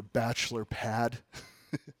 We had a bachelor pad.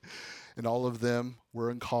 And all of them were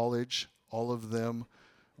in college. All of them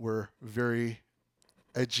were very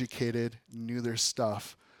educated, knew their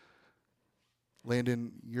stuff.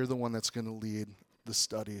 Landon, you're the one that's going to lead the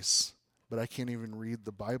studies. But I can't even read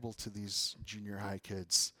the Bible to these junior high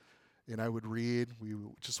kids. And I would read. We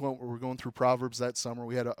were going through Proverbs that summer.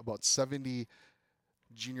 We had about 70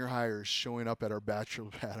 junior hires showing up at our bachelor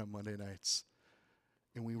pad on Monday nights.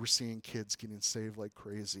 And we were seeing kids getting saved like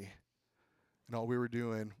crazy. And all we were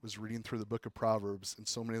doing was reading through the book of Proverbs, and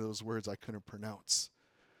so many of those words I couldn't pronounce.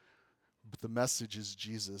 But the message is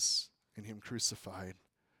Jesus and him crucified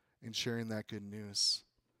and sharing that good news.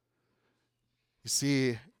 You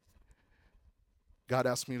see, God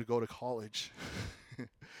asked me to go to college.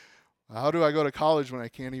 How do I go to college when I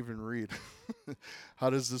can't even read? How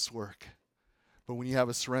does this work? But when you have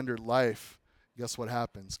a surrendered life, guess what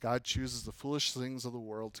happens? God chooses the foolish things of the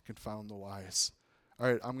world to confound the wise. All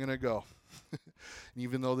right, I'm going to go. And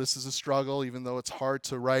even though this is a struggle, even though it's hard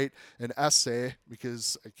to write an essay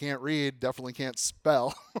because I can't read, definitely can't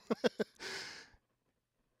spell,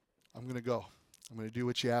 I'm going to go. I'm going to do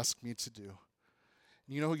what you ask me to do.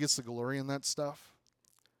 And you know who gets the glory in that stuff?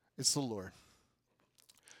 It's the Lord.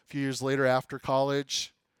 A few years later after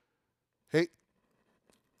college, hey,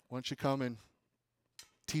 why don't you come and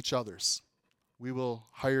teach others? We will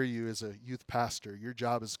hire you as a youth pastor. Your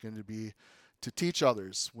job is going to be to teach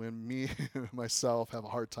others when me, myself, have a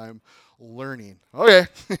hard time learning. Okay,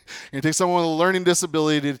 you take someone with a learning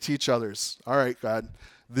disability to teach others. All right, God,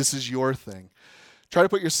 this is your thing. Try to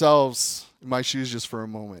put yourselves in my shoes just for a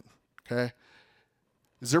moment, okay?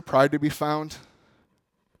 Is there pride to be found?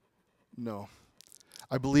 No.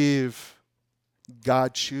 I believe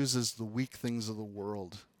God chooses the weak things of the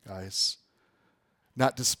world, guys.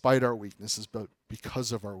 Not despite our weaknesses, but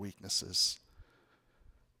because of our weaknesses.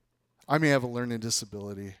 I may have a learning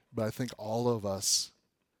disability, but I think all of us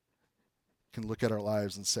can look at our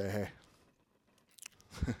lives and say,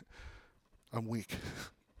 hey, I'm weak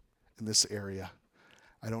in this area.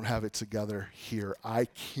 I don't have it together here. I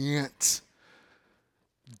can't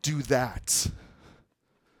do that.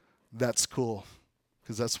 That's cool,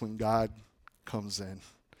 because that's when God comes in,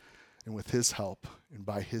 and with his help and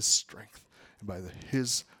by his strength and by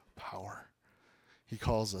his power, he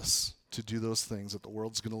calls us to do those things that the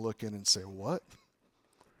world's going to look in and say, what?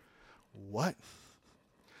 What?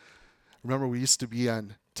 Remember, we used to be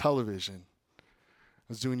on television. I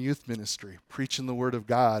was doing youth ministry, preaching the word of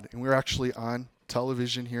God, and we were actually on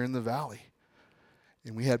television here in the valley.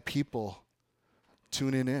 And we had people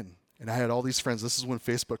tuning in And I had all these friends. This is when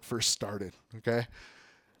Facebook first started, okay?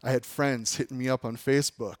 I had friends hitting me up on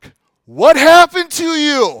Facebook. What happened to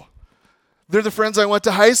you? They're the friends I went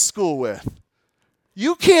to high school with.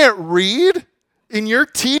 You can't read in your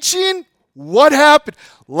teaching? What happened?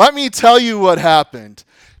 Let me tell you what happened.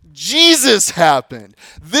 Jesus happened.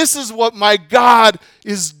 This is what my God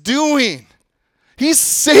is doing. He's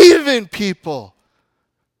saving people.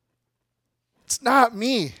 It's not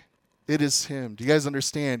me. It is him. Do you guys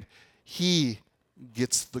understand? He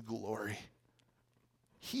gets the glory.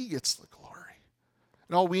 He gets the glory.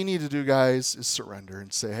 And all we need to do, guys, is surrender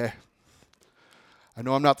and say, hey, I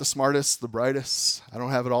know I'm not the smartest, the brightest. I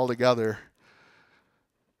don't have it all together.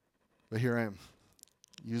 But here I am.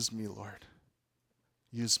 Use me, Lord.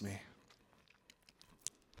 Use me.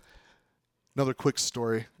 Another quick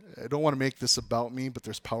story. I don't want to make this about me, but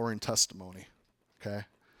there's power in testimony. Okay?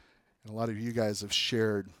 And a lot of you guys have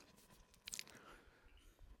shared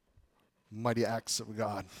mighty acts of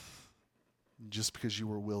God just because you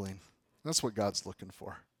were willing. That's what God's looking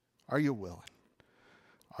for. Are you willing?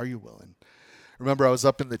 Are you willing? Remember, I was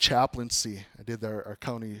up in the chaplaincy. I did our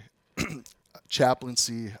county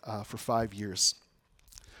chaplaincy for 5 years.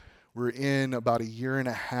 We're in about a year and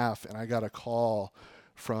a half, and I got a call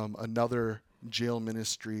from another jail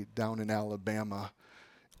ministry down in Alabama.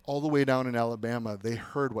 All the way down in Alabama, they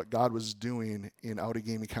heard what God was doing in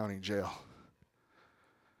Outagamie County Jail.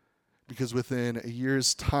 Because within a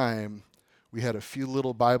year's time, we had a few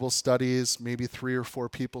little Bible studies, maybe 3 or 4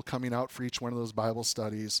 people coming out for each one of those Bible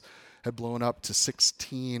studies, had blown up to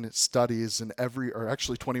 16 studies in every, or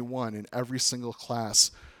actually 21, in every single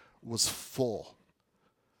class was full.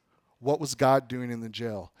 What was God doing in the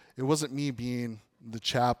jail? It wasn't me being the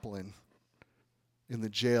chaplain in the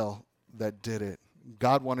jail that did it.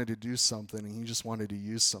 God wanted to do something, and he just wanted to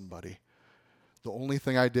use somebody. The only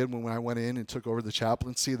thing I did when I went in and took over the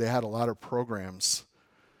chaplaincy, they had a lot of programs.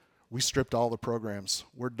 We stripped all the programs.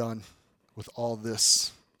 We're done with all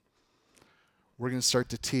this. We're going to start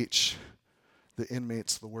to teach the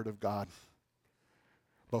inmates the Word of God.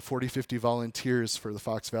 About 40, 50 volunteers for the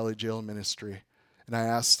Fox Valley Jail Ministry. And I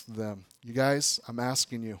asked them, you guys, I'm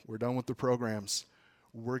asking you, we're done with the programs.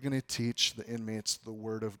 We're going to teach the inmates the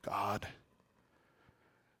Word of God.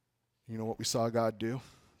 You know what we saw God do?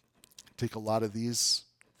 Take a lot of these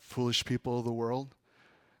foolish people of the world.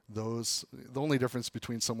 The only difference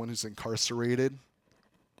between someone who's incarcerated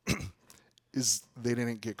is they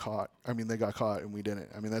didn't get caught. I mean, they got caught and we didn't.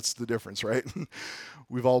 I mean, that's the difference, right?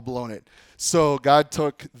 We've all blown it. So God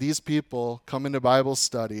took these people, come into Bible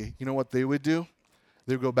study. You know what they would do?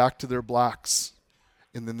 They would go back to their blocks,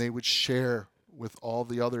 and then they would share with all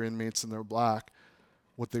the other inmates in their block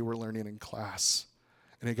what they were learning in class.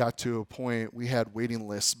 And it got to a point, we had waiting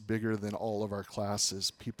lists bigger than all of our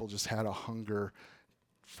classes. People just had a hunger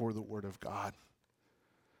for the Word of God.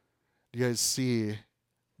 Do you guys see?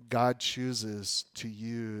 God chooses to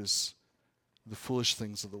use the foolish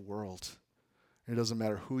things of the world. It doesn't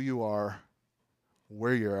matter who you are,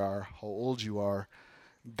 where you are, how old you are.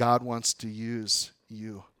 God wants to use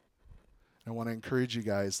you. I want to encourage you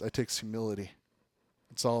guys, that takes humility.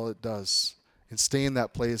 That's all it does. And stay in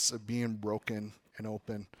that place of being broken and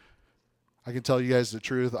open. I can tell you guys the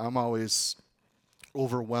truth. I'm always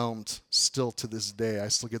overwhelmed still to this day. I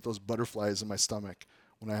still get those butterflies in my stomach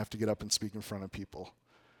when I have to get up and speak in front of people.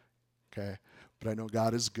 Okay? But I know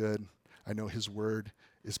God is good. I know his word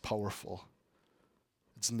is powerful.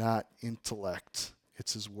 It's not intellect.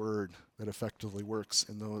 It's his word that effectively works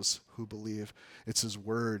in those who believe. It's his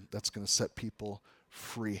word that's going to set people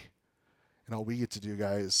free. And all we get to do,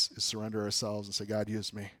 guys, is surrender ourselves and say, God,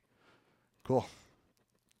 use me. Cool.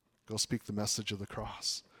 Go speak the message of the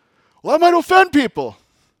cross. Well, that might offend people.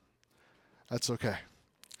 That's okay.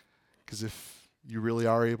 Because if you really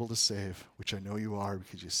are able to save, which I know you are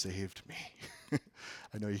because you saved me,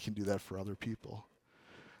 I know you can do that for other people.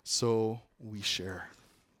 So we share.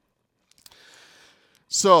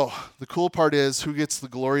 So the cool part is, who gets the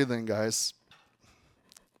glory then, guys?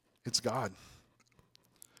 It's God.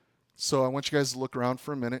 So I want you guys to look around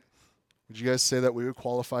for a minute. Would you guys say that we would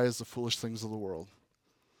qualify as the foolish things of the world?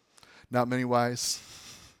 Not many wise,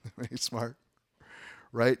 many smart,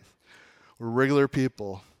 right? We're regular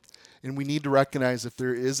people. And we need to recognize if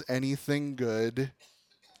there is anything good,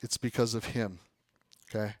 it's because of him,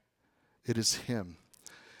 okay? It is him.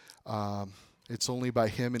 It's only by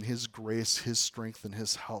him and his grace, his strength, and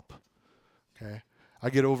his help, okay? I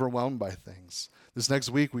get overwhelmed by things. This next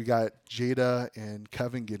week, we got Jada and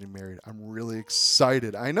Kevin getting married. I'm really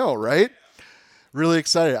excited. I know, right? Really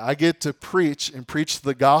excited. I get to preach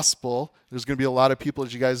the gospel. There's going to be a lot of people,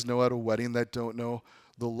 as you guys know, at a wedding that don't know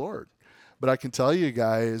the Lord. But I can tell you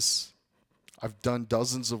guys, I've done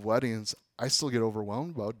dozens of weddings. I still get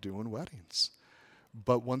overwhelmed about doing weddings.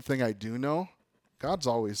 But one thing I do know, God's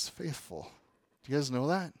always faithful. Do you guys know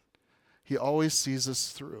that? He always sees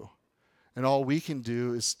us through. And all we can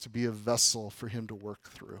do is to be a vessel for him to work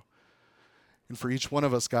through. And for each one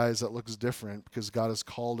of us, guys, that looks different because God has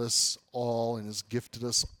called us all and has gifted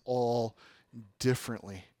us all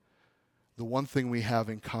differently. The one thing we have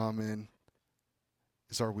in common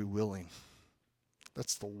is, are we willing?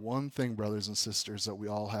 That's the one thing, brothers and sisters, that we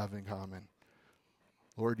all have in common.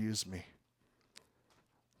 Lord, use me.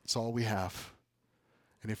 That's all we have.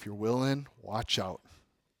 And if you're willing, watch out.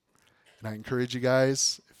 And I encourage you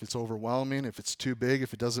guys, if it's overwhelming, if it's too big,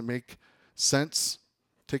 if it doesn't make sense,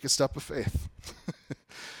 take a step of faith.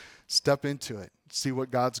 Step into it. See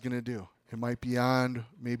what God's going to do. It might be beyond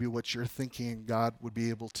maybe what you're thinking God would be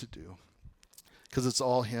able to do. Because it's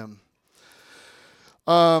all him.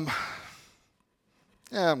 I'm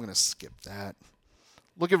going to skip that.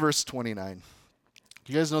 Look at verse 29.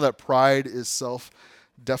 Do you guys know that pride is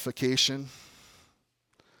self-defecation?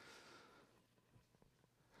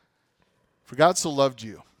 For God so loved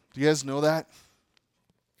you. Do you guys know that?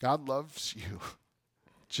 God loves you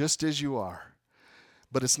just as you are.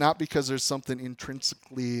 But it's not because there's something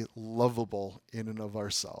intrinsically lovable in and of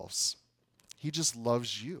ourselves. He just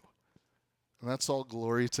loves you. And that's all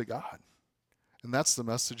glory to God. And that's the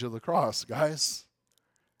message of the cross, guys.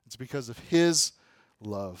 It's because of his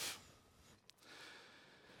love.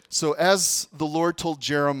 So as the Lord told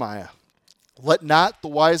Jeremiah, let not the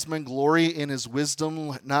wise man glory in his wisdom,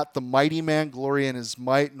 let not the mighty man glory in his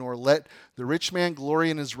might, nor let the rich man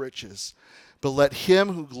glory in his riches. But let him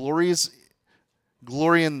who glories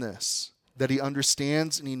glory in this, that he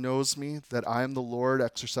understands and he knows me, that I am the Lord,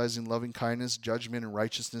 exercising loving kindness, judgment, and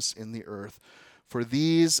righteousness in the earth. For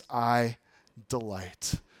these I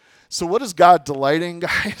delight. So what is God delighting,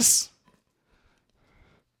 guys?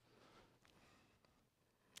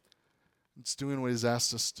 It's doing what he's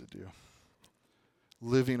asked us to do.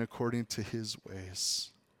 Living according to his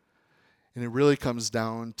ways. And it really comes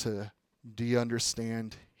down to, do you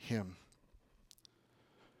understand him?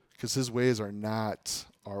 Because his ways are not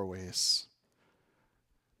our ways.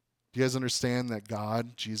 Do you guys understand that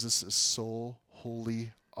God, Jesus, is so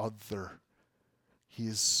wholly other? He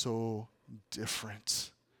is so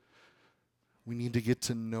different. We need to get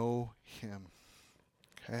to know him.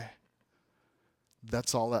 Okay?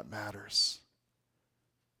 That's all that matters.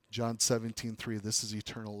 John 17:3, this is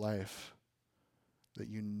eternal life, that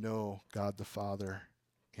you know God the Father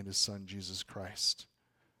and his Son Jesus Christ.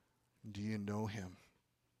 Do you know him?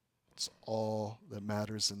 It's all that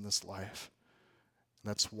matters in this life.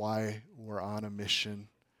 That's why we're on a mission,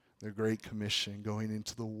 the Great Commission, going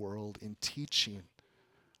into the world and teaching.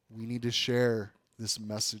 We need to share this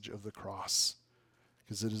message of the cross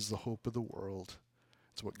because it is the hope of the world.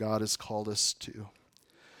 It's what God has called us to.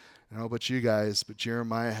 I don't know about you guys, but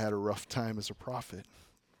Jeremiah had a rough time as a prophet.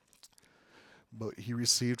 But he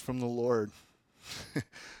received from the Lord.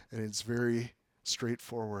 And it's very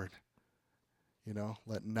straightforward. You know,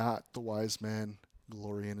 let not the wise man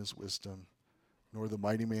glory in his wisdom, nor the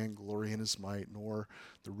mighty man glory in his might, nor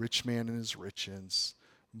the rich man in his riches.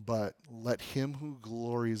 But let him who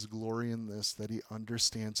glories glory in this, that he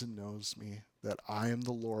understands and knows me, that I am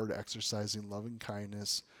the Lord, exercising loving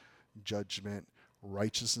kindness, judgment,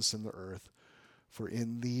 righteousness in the earth. For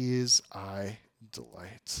in these I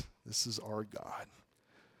delight. This is our God.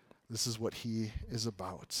 This is what he is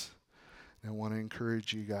about. And I want to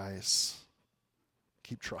encourage you guys,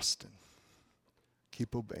 keep trusting.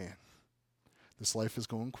 Keep obeying. This life is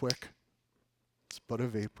going quick. It's but a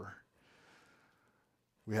vapor.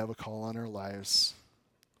 We have a call on our lives.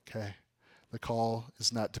 Okay? The call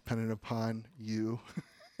is not dependent upon you.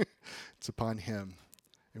 It's upon him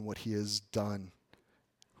and what he has done,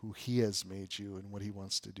 who he has made you, and what he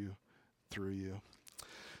wants to do through you.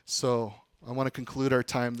 So I want to conclude our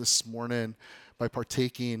time this morning by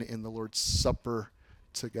partaking in the Lord's Supper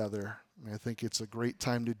together. And I think it's a great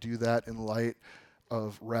time to do that in light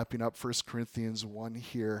of wrapping up 1 Corinthians 1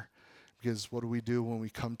 here. Because what do we do when we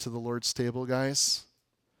come to the Lord's table, guys?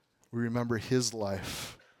 We remember his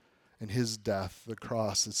life and his death, the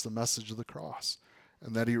cross. It's the message of the cross.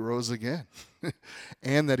 And that he rose again.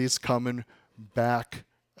 And that he's coming back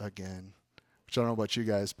again. Which I don't know about you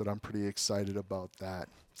guys, but I'm pretty excited about that.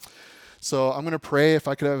 So I'm going to pray. If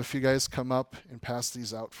I could have a few guys come up and pass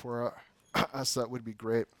these out for us, that would be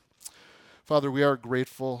great. Father, we are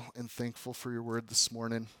grateful and thankful for your word this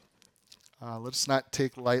morning. Let us not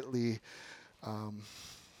take lightly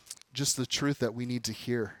just the truth that we need to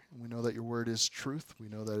hear. We know that your word is truth. We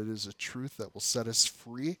know that it is a truth that will set us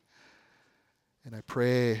free. And I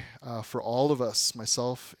pray for all of us,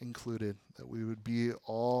 myself included, that we would be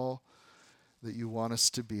all that you want us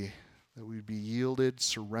to be, that we would be yielded,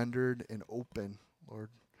 surrendered, and open, Lord,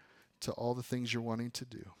 to all the things you're wanting to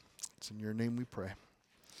do. It's in your name we pray.